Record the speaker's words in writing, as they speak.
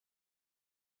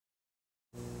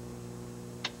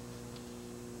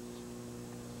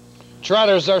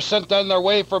Trotters are sent on their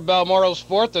way for Balmoral's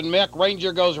fourth, and Mac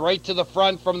Ranger goes right to the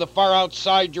front from the far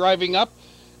outside, driving up.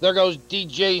 There goes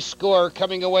DJ Score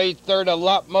coming away third. A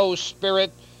Lot Mo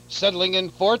Spirit settling in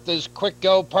fourth is Quick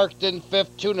Go parked in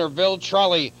fifth. Tunerville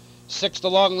Trolley sixth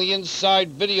along the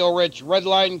inside. Video Rich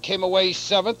Redline came away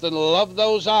seventh, and Love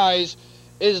Those Eyes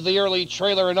is the early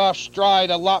trailer, and off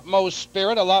stride A Lot Mo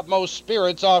Spirit. A Lot Mo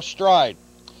Spirit's off stride.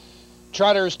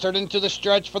 Trotters turn into the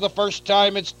stretch for the first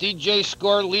time. It's DJ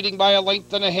Score leading by a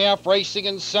length and a half. Racing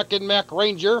in second, Mac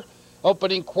Ranger.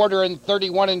 Opening quarter in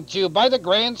 31-2. By the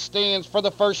grandstands for the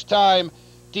first time,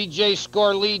 DJ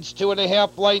Score leads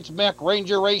 2.5 lengths. Mac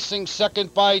Ranger racing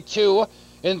second by 2.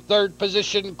 In third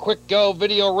position, Quick Go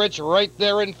Video Rich right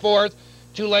there in fourth.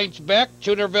 2 lengths back,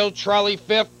 Tunerville Trolley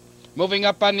fifth. Moving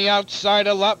up on the outside,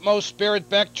 A Lot Mo Spirit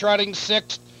back trotting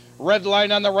sixth.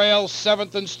 Redline on the rail,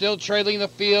 seventh, and still trailing the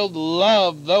field.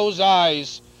 Love Those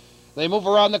Eyes. They move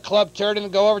around the club turn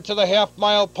and go over to the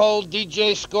half-mile pole.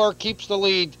 DJ Score keeps the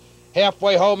lead.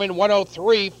 Halfway home in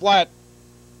 103 flat.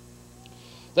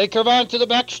 They curve on to the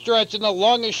backstretch, and the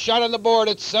longest shot on the board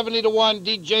at 70-1.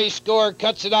 DJ Score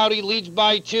cuts it out. He leads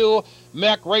by 2.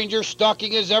 Mac Ranger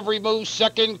stalking his every move.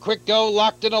 Second, Quick Go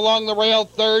locked in along the rail.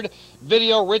 Third,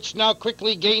 Video Rich now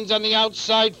quickly gains on the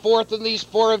outside. Fourth, and these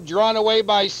four have drawn away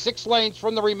by 6 lengths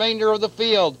from the remainder of the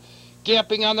field.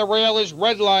 Gapping on the rail is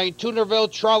Redline.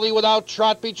 Tunerville Trolley without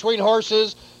trot between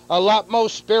horses. A Lot Mo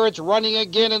Spirits running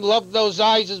again, and Love Those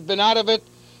Eyes has been out of it.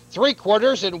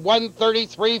 3/4 in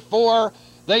 133.4.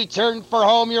 They turn for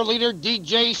home. Your leader,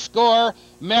 DJ Score.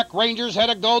 Mac Rangers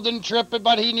had a golden trip,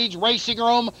 but he needs racing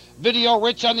room. Video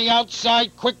Rich on the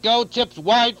outside. Quick Go tips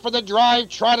wide for the drive.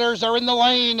 Trotters are in the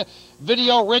lane.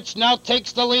 Video Rich now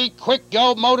takes the lead. Quick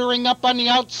Go motoring up on the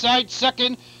outside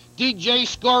second. DJ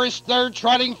Score is third.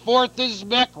 Trotting fourth is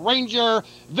Mac Ranger.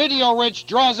 Video Rich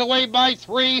draws away by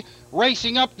 3.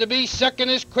 Racing up to be second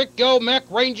is Quick Go. Mac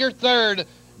Ranger third.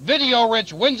 Video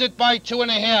Rich wins it by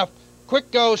 2.5.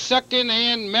 Quick Go second,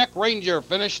 and Mac Ranger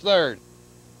finished third.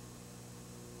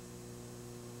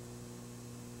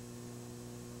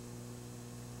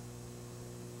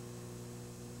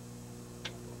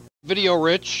 Video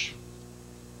Rich.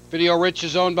 Video Rich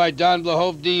is owned by Don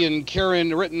Blahovdy and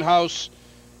Kieran Rittenhouse,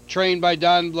 trained by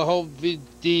Don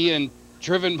Blahovdy and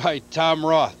driven by Tom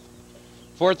Roth.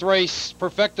 Fourth race,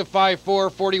 Perfecta 5-4,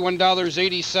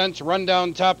 $41.80.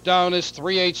 Rundown top down is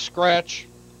 3/8 scratch.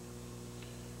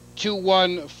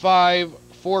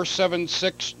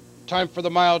 2:15.476. Time for the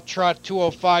mile trot,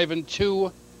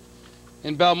 2:05.2.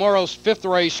 In Balmoral's fifth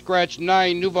race, scratch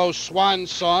 9, Nouveau Swan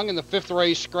Song. In the fifth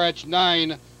race, scratch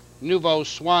 9, Nouveau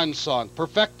Swan Song.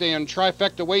 Perfecta and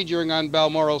trifecta wagering on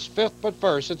Balmoral's fifth, but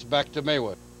first it's back to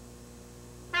Maywood.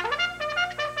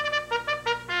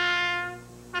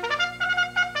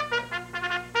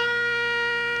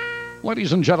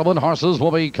 Ladies and gentlemen, horses will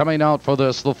be coming out for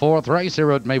this, the fourth race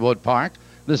here at Maywood Park.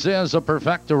 This is a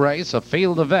Perfecta race, a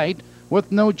field of 8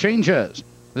 with no changes.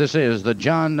 This is the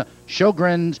John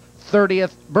Sjogren's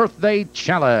 30th birthday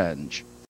challenge.